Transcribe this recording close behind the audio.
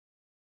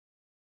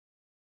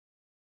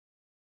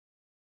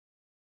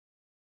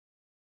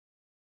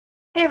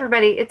Hey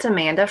everybody, it's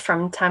Amanda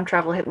from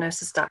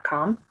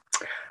timetravelhypnosis.com.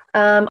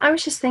 I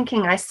was just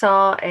thinking, I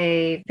saw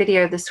a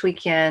video this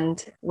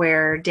weekend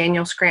where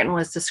Daniel Scranton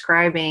was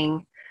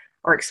describing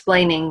or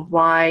explaining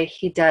why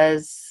he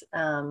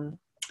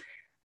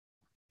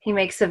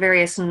makes the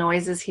various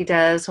noises he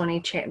does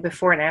when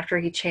before and after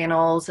he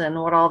channels,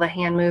 and what all the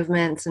hand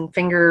movements and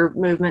finger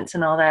movements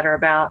and all that are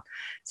about.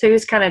 So he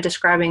was kind of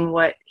describing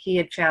what he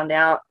had found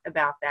out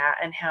about that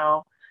and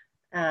how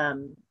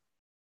um,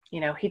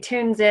 he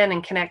tunes in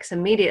and connects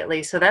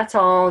immediately. So that's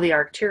all the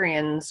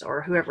Arcturians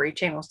or whoever he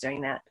channels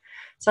doing that.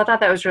 So I thought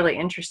that was really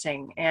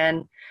interesting.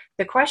 And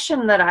the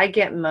question that I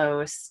get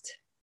most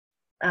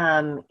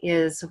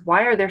is,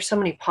 why are there so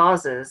many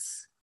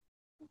pauses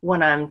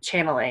when I'm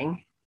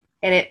channeling?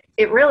 And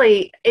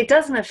it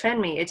doesn't offend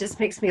me. It just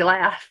makes me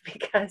laugh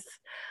because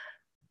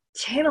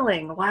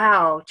channeling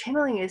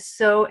is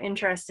so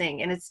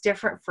interesting and it's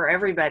different for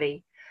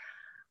everybody.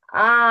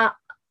 Uh,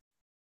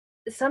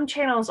 some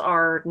channels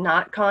are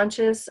not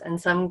conscious, and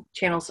some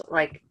channels,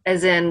 like,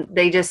 as in,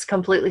 they just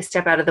completely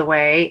step out of the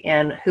way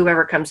and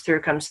whoever comes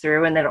through,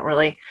 and they don't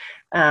really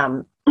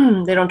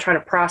they don't try to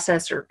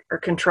process or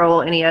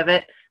control any of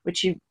it,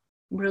 which you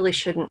really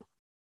shouldn't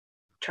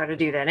try to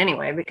do that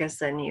anyway, because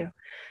then you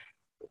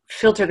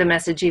filter the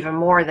message even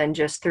more than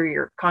just through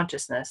your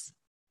consciousness.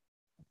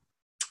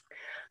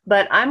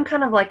 But I'm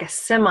kind of like a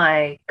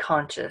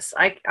semi-conscious.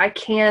 I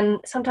can,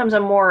 sometimes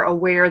I'm more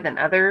aware than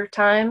other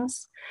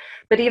times,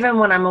 but even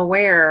when I'm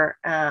aware,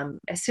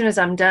 as soon as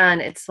I'm done,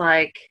 it's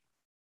like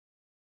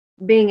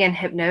being in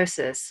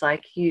hypnosis.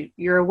 Like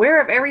you're aware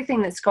of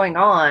everything that's going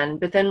on,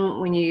 but then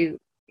when you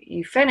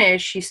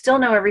finish, you still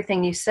know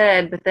everything you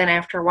said, but then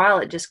after a while,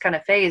 it just kind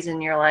of fades,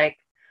 and you're like,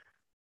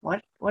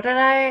 what did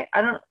I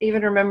don't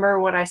even remember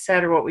what I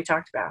said or what we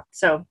talked about.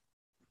 So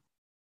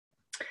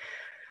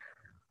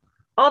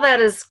all that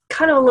is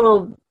kind of a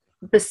little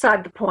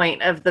beside the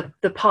point of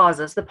the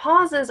pauses. The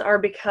pauses are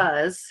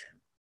because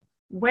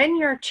when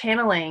you're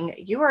channeling,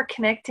 you are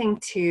connecting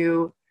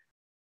to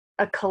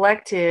a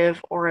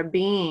collective or a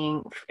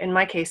being, in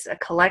my case, a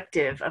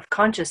collective of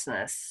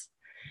consciousness.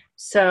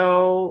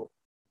 So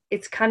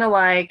it's kind of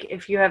like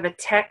if you have a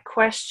tech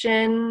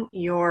question,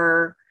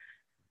 your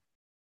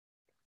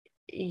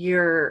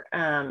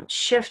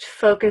shift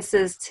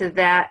focuses to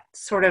that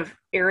sort of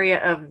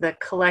area of the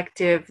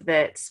collective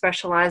that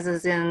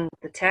specializes in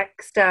the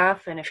tech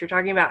stuff. And if you're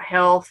talking about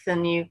health,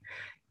 then you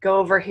go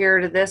over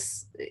here to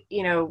this,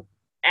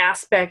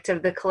 aspect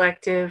of the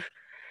collective.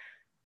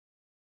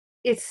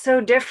 It's so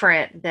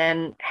different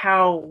than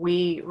how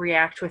we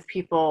react with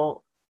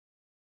people,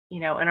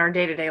 in our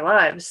day-to-day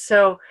lives.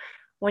 So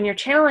when you're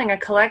channeling a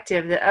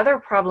collective, the other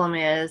problem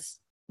is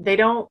they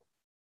don't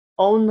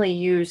only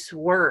use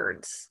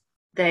words.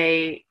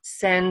 They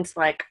send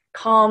like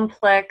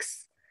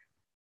complex,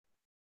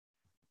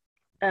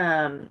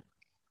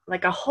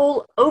 like a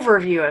whole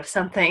overview of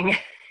something.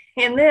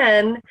 And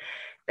then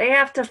they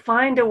have to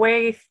find a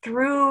way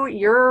through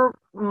your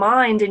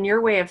mind and your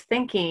way of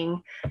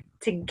thinking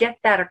to get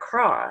that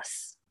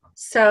across.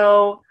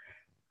 So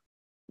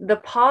the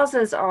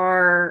pauses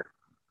are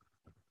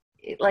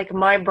like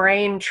my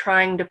brain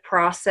trying to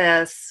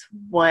process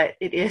what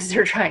it is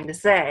they're trying to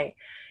say.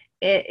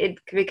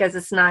 Because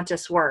it's not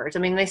just words. I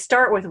mean, they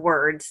start with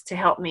words to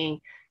help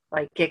me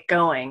like get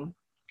going.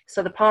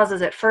 So the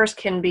pauses at first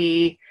can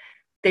be,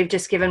 they've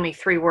just given me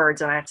 3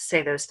 words and I have to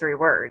say those 3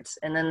 words.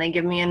 And then they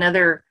give me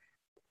another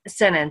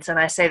sentence and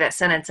I say that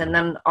sentence, and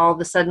then all of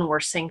a sudden we're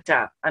synced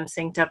up. I'm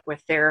synced up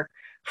with their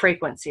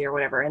frequency or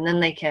whatever. And then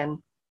they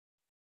can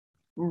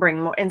bring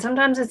more. And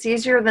sometimes it's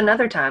easier than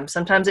other times.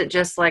 Sometimes it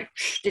just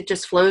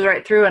flows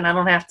right through and I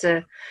don't have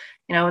to,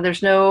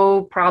 there's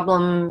no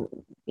problem,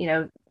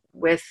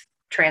 with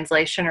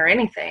translation or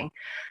anything.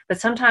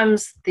 But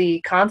sometimes the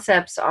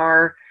concepts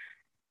are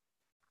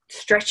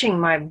stretching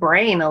my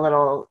brain a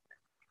little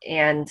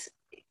and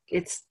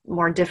it's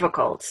more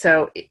difficult.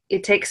 So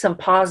it takes some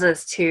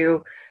pauses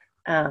to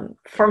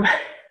from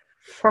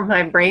for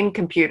my brain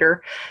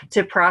computer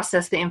to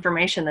process the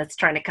information that's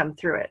trying to come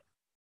through it.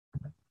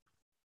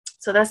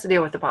 So that's the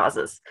deal with the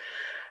pauses.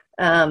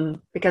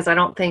 Because I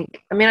don't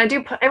think,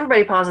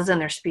 everybody pauses in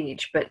their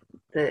speech, but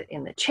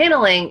in the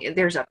channeling,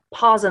 there's a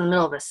pause in the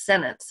middle of a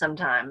sentence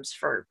sometimes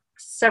for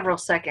several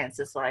seconds.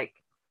 It's like,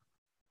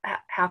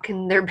 how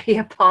can there be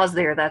a pause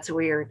there? That's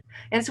weird.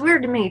 And it's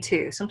weird to me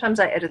too. Sometimes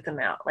I edit them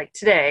out. Like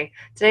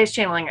today's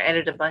channeling, I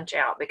edited a bunch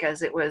out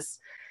because it was,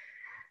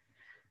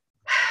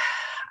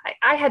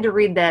 I had to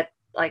read that,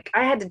 like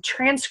I had to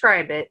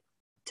transcribe it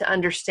to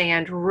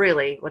understand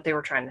really what they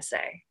were trying to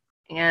say.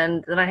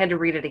 And then I had to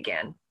read it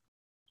again.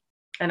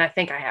 And I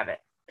think I have it.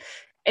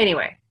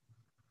 Anyway,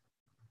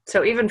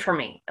 so even for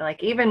me,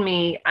 like even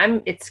me,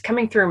 it's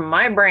coming through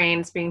my brain,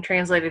 it's being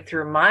translated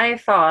through my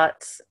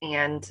thoughts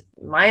and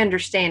my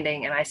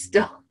understanding, and I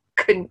still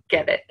couldn't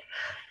get it.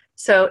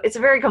 So it's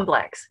very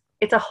complex.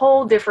 It's a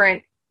whole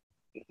different,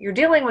 you're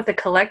dealing with a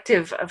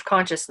collective of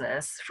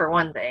consciousness for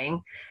one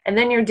thing, and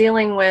then you're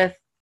dealing with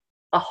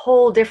a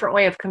whole different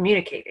way of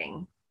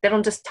communicating. They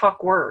don't just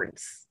talk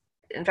words.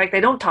 In fact,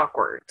 they don't talk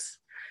words.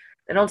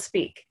 They don't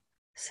speak.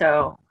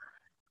 So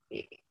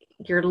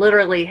you're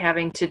literally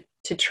having to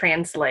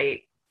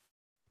translate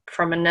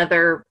from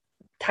another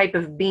type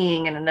of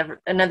being and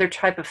another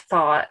type of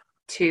thought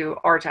to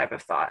our type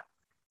of thought.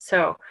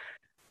 So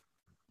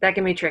that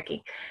can be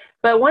tricky.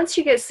 But once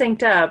you get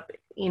synced up,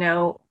 you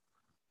know,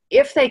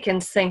 if they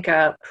can sync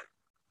up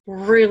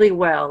really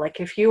well, like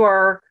if you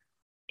are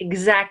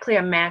exactly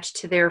a match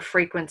to their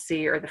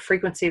frequency, or the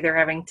frequency they're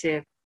having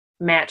to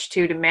match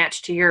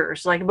to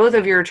yours, like both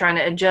of you are trying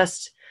to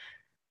adjust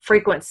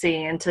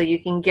frequency until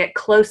you can get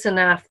close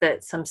enough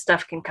that some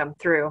stuff can come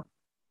through.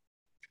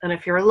 And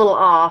if you're a little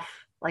off,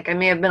 like I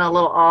may have been a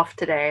little off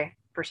today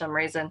for some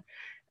reason,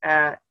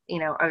 you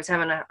know, I was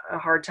having a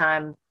hard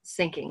time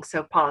syncing,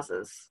 so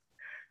pauses.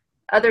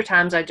 Other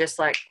times I just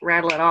like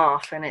rattle it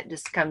off and it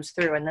just comes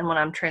through. And then when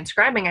I'm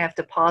transcribing, I have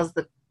to pause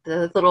the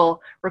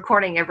little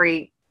recording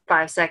every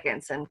 5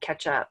 seconds and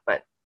catch up.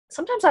 But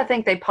sometimes I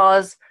think they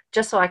pause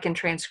just so I can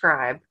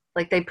transcribe.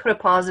 Like they put a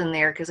pause in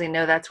there because they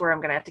know that's where I'm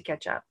going to have to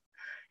catch up.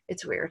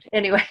 It's weird.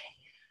 Anyway,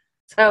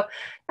 so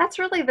that's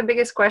really the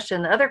biggest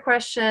question.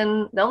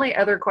 The only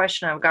other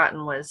question I've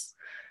gotten was,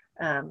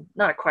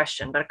 not a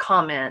question, but a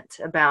comment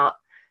about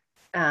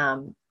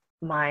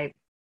my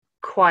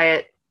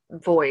quiet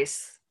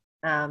voice.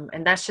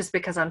 And that's just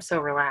because I'm so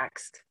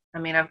relaxed. I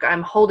mean,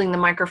 I'm holding the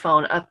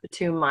microphone up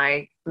to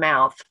my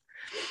mouth.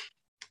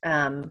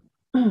 But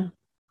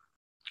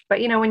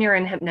you know, when you're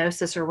in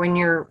hypnosis or when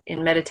you're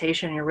in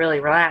meditation, you're really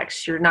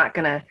relaxed, you're not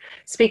going to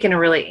speak in a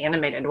really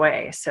animated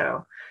way.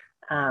 So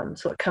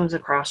it comes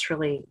across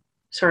really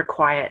sort of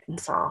quiet and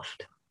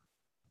soft.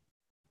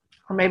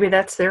 Or maybe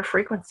that's their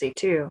frequency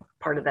too,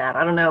 part of that.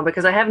 I don't know,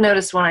 because I have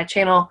noticed when I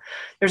channel,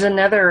 there's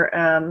another,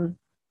 I don't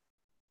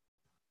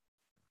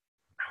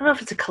know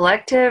if it's a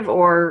collective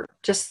or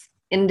just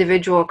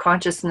individual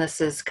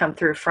consciousnesses come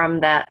through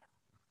from that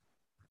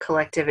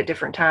collective at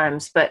different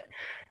times, but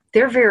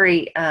they're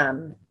very,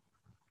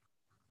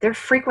 their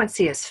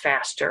frequency is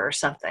faster or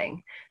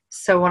something.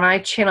 So when I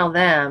channel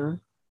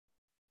them,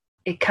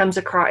 it comes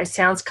across, it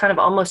sounds kind of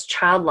almost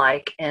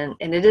childlike, and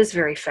it is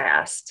very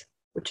fast,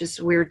 which is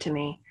weird to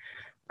me.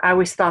 I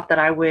always thought that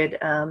I would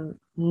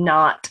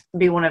not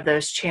be one of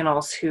those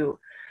channels whose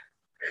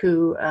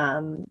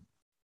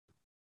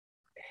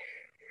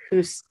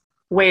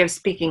way of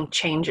speaking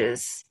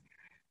changes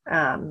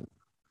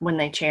when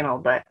they channel.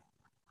 But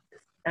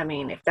I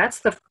mean, if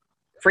that's the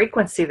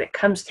frequency that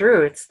comes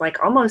through, it's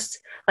like almost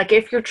like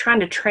if you're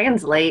trying to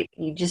translate,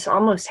 you just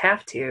almost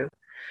have to.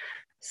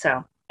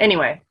 So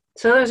anyway,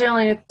 so those are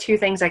only 2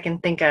 things I can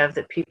think of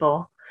that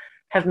people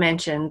have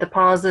mentioned, the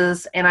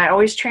pauses. And I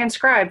always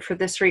transcribe for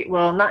this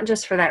well, not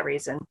just for that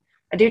reason.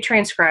 I do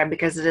transcribe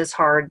because it is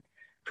hard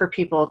for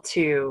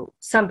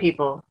some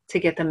people to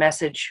get the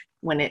message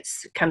when it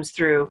comes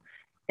through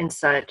in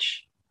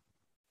such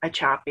a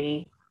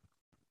choppy,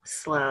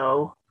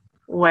 slow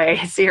way.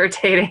 It's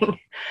irritating.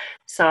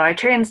 So I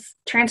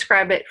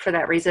transcribe it for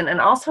that reason. And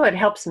also it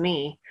helps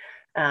me.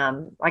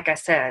 Like I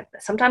said,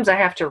 sometimes I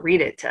have to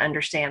read it to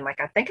understand. Like,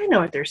 I think I know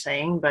what they're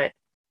saying,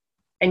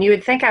 and you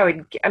would think I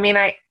would, I mean,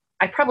 I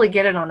probably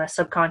get it on a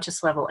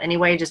subconscious level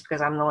anyway, just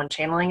because I'm the one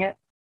channeling it.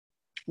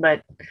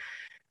 But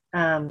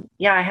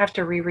yeah, I have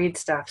to reread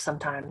stuff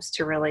sometimes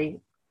to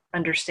really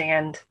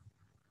understand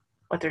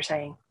what they're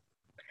saying.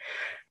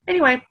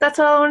 Anyway, that's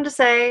all I wanted to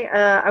say.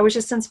 I was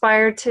just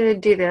inspired to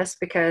do this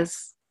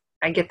because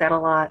I get that a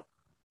lot.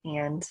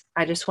 And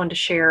I just wanted to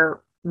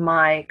share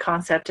my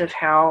concept of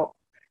how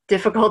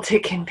difficult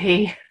it can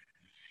be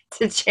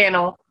to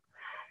channel.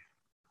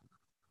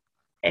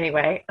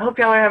 Anyway, I hope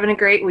y'all are having a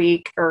great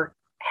week, or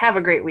have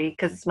a great week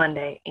because it's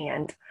Monday,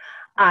 and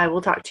I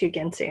will talk to you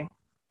again soon.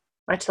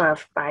 Much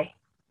love. Bye.